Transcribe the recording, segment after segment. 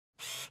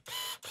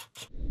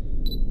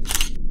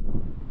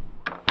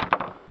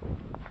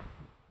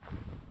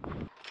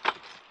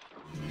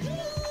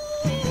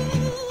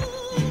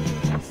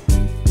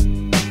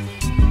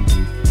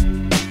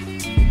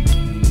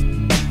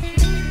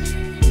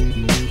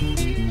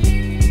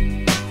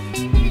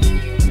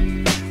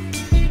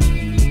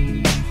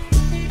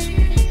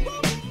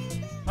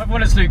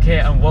Luke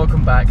here and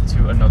welcome back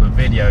to another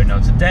video. Now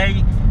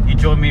today you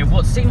join me in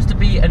what seems to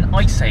be an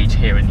ice age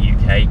here in the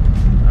UK.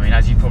 I mean,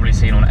 as you've probably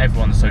seen on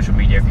everyone's social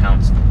media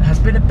accounts, there has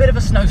been a bit of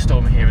a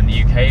snowstorm here in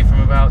the UK from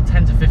about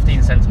 10 to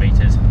 15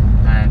 centimetres,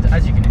 and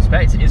as you can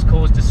expect, it has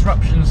caused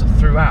disruptions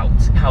throughout.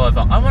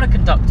 However, I want to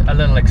conduct a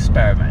little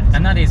experiment,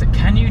 and that is,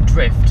 can you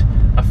drift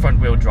a front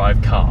wheel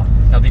drive car?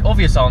 Now the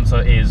obvious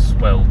answer is,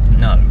 well,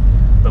 no.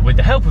 But with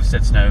the help of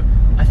said snow,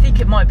 I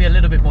think it might be a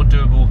little bit more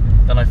doable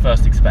than I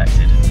first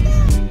expected.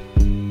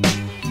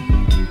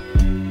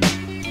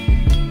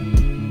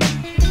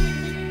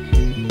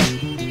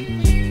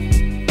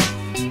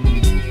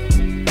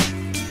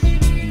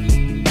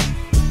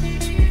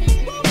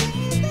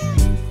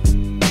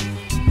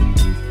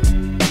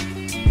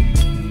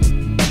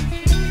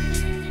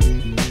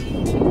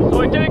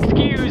 So I do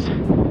excuse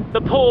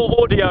the poor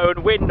audio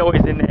and wind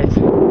noise in this,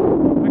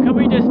 but can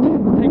we just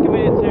take a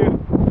minute to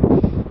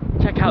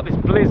check out this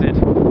blizzard?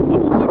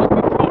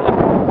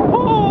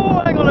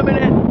 Oh, hang on a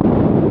minute.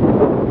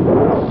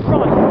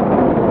 Christ.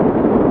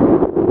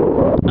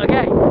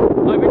 Okay,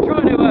 I've been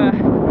trying to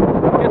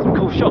get some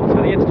cool shots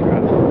for the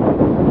Instagram.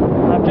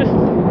 I've just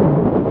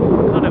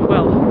kind of,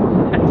 well,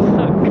 it's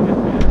so good.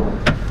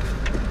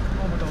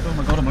 Oh my god, oh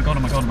my god, oh my god,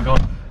 oh my god, oh my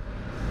god.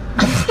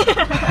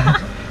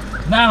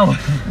 Now,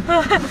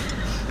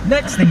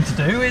 next thing to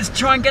do is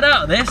try and get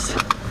out of this.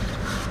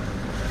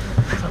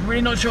 I'm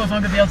really not sure if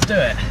I'm going to be able to do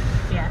it.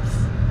 Yes.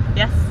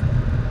 Yes.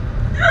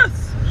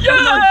 Yes! Yes! Oh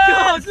my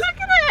god, look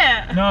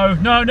at it! No,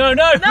 no, no,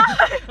 no! No!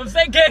 I'm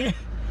thinking!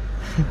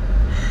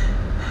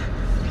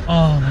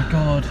 Oh my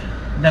god.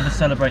 Never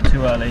celebrate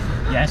too early.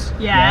 Yes.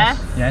 Yes.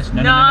 Yes. Yes.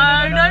 No, no,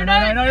 no, no, no,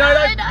 no, no, no,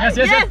 no, no. Yes,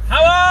 yes, yes.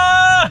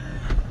 Power!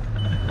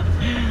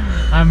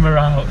 And we're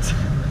out.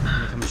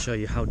 Let me come and show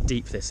you how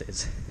deep this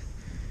is.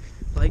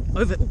 Like,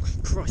 over... Oh,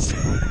 Christ.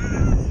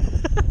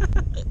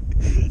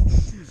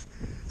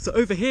 So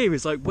over here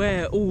is like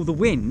where all the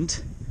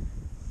wind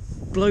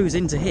blows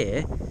into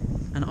here,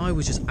 and I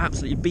was just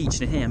absolutely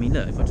beached in here. I mean,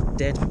 look, if I just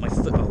dared to put my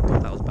foot... Oh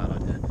god, that was a bad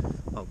idea.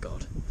 Oh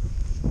god.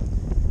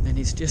 And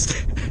it's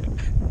just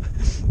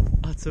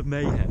utter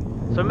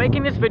mayhem. So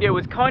making this video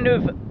was kind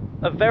of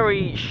a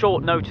very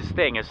short notice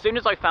thing. As soon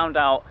as I found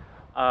out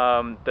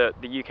that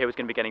the UK was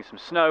going to be getting some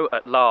snow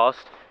at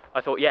last,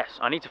 I thought, yes,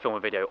 I need to film a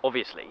video,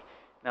 obviously.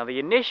 Now the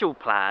initial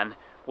plan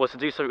was to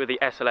do something with the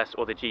SLS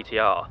or the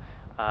GTR.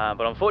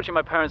 But unfortunately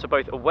my parents are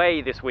both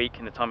away this week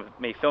in the time of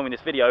me filming this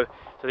video,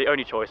 so the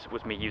only choice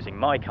was me using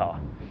my car.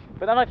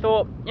 But then I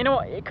thought, you know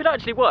what, it could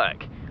actually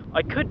work.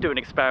 I could do an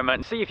experiment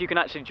and see if you can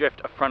actually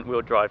drift a front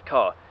wheel drive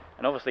car.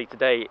 And obviously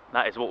today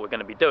that is what we're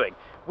going to be doing,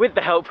 with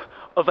the help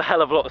of a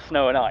hell of a lot of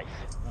snow and ice.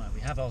 Right, we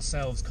have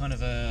ourselves kind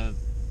of a,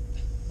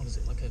 what is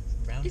it, like a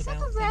roundabout? It's like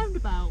a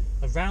roundabout.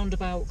 A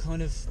roundabout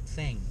kind of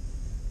thing.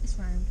 It's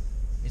round.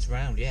 It's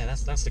round, yeah,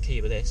 that's the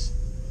key with this.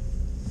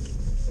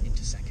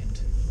 Into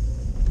second.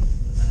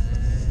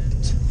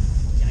 And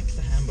yank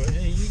the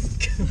handbrake.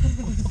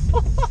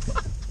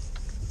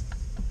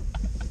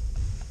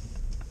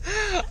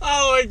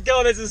 Oh my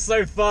god, this is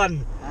so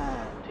fun!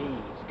 And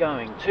he's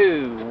going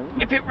to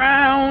whip it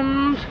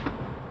round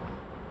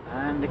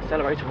and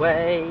accelerate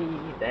away.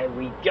 There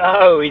we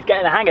go. He's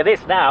getting the hang of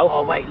this now.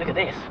 Oh wait, look at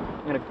this.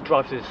 I'm going to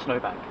drive through the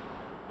snowbank.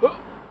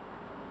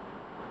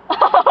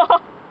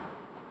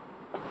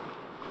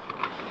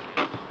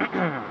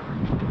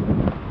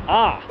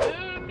 Ah!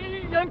 And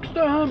he yanks the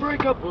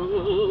handbrake up.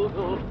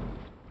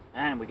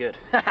 And we're good.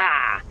 So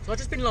I've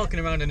just been larking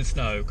around in the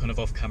snow, kind of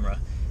off camera,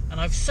 and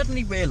I've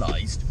suddenly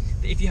realised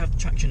that if you have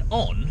traction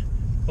on,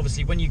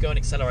 obviously when you go and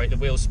accelerate the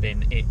wheel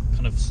spin, it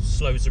kind of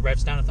slows the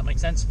revs down, if that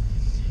makes sense.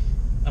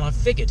 And I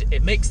figured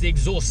it makes the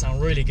exhaust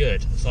sound really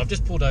good. So I've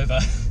just pulled over,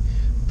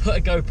 put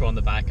a GoPro on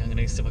the back, and I'm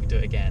going to see if I can do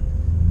it again.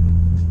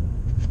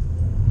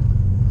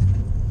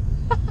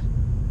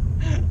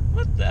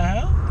 What the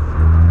hell?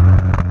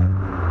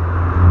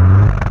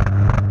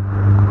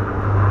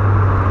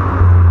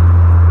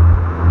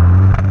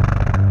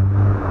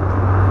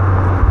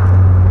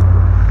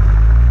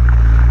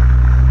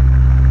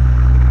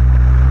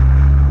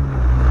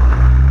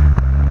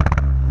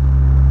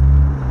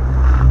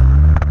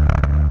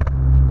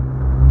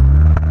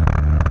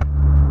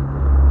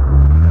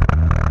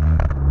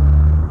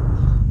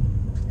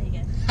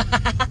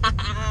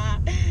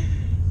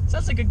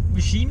 Sounds like a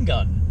machine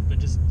gun, but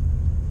just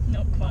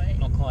not quite.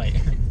 Not quite.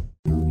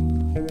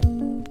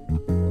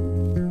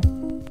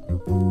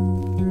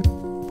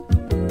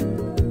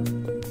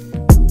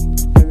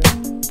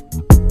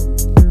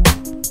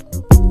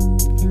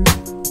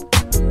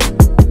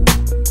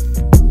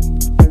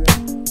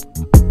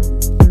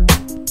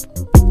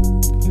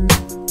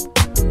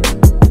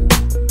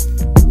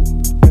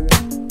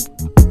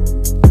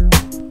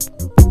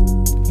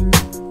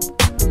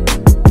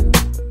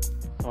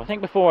 I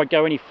think before I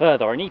go any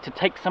further, I need to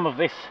take some of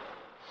this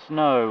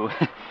snow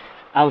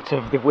out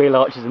of the wheel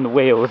arches and the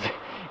wheels,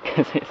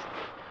 because it's,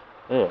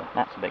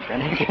 that's a bit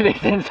grim. Look at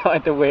this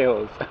inside the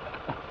wheels.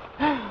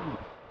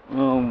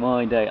 Oh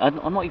my day,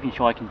 I'm not even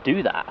sure I can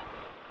do that.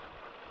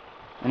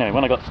 Anyway,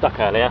 when I got stuck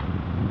earlier,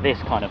 this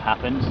kind of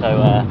happened, so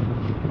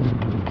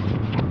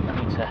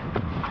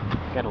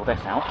to get all this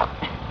out.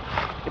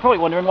 You're probably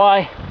wondering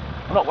why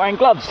I'm not wearing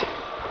gloves.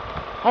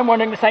 I'm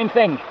wondering the same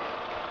thing.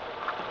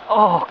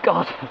 Oh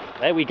God,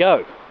 there we go.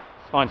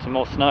 Let's find some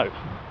more snow.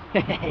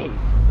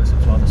 This is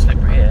rather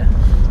slippery here.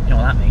 You know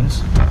what that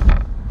means.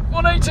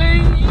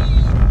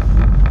 180!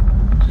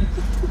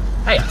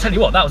 Hey, I tell you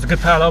what, that was a good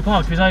parallel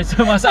park because I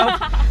saw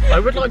myself. I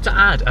would like to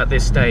add at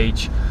this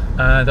stage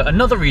that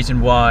another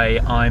reason why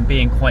I'm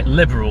being quite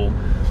liberal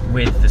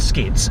with the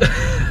skids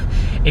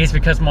is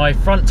because my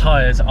front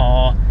tyres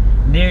are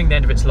nearing the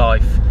end of its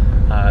life.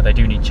 They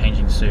do need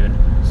changing soon.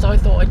 So I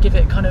thought I'd give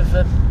it kind of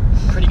a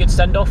pretty good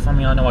send-off. I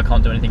mean, I know I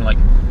can't do anything like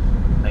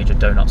major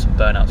donuts and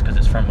burnouts because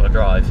it's front-wheel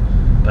drive,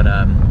 but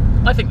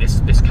I think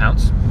this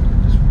counts.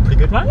 It's pretty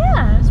good, right?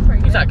 Yeah, it's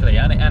pretty good. Exactly,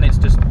 and it's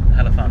just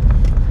hella fun.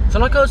 So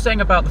like I was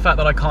saying about the fact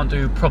that I can't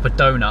do proper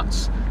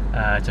donuts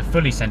to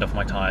fully send off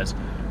my tyres,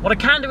 what I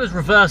can do is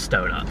reverse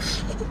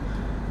donuts.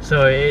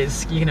 So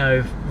it's, you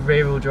know,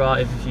 rear-wheel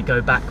drive if you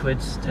go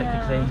backwards,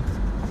 technically. Yeah.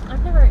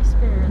 I've never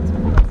experienced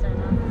reverse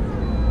donuts.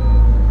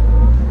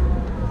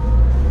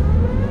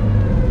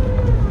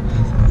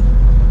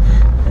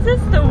 This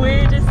is the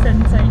weirdest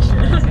sensation.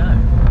 There we go.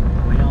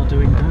 We are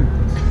doing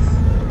donuts.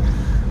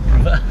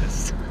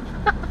 Reverse.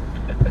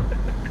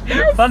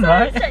 Fun,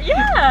 right?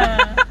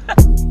 Yeah.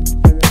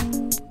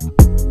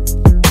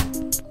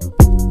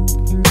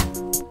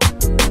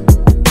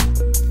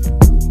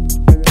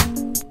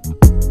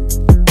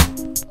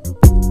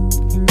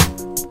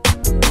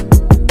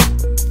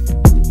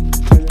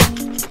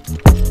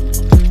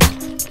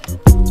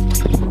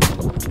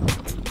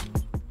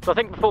 So I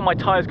think before my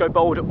tyres go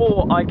bald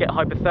or I get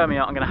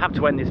hypothermia, I'm going to have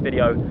to end this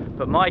video.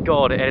 But my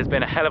God, it has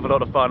been a hell of a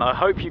lot of fun. I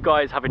hope you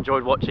guys have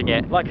enjoyed watching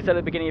it. Like I said at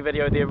the beginning of the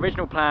video, the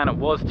original plan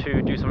was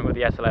to do something with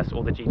the SLS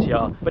or the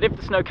GTR. But if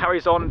the snow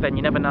carries on, then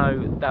you never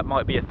know, that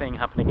might be a thing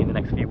happening in the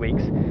next few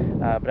weeks.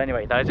 But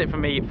anyway, that is it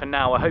from me for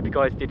now. I hope you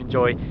guys did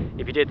enjoy.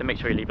 If you did, then make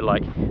sure you leave a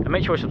like. And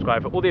make sure you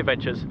subscribe for all the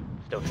adventures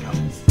still to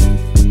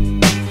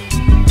come.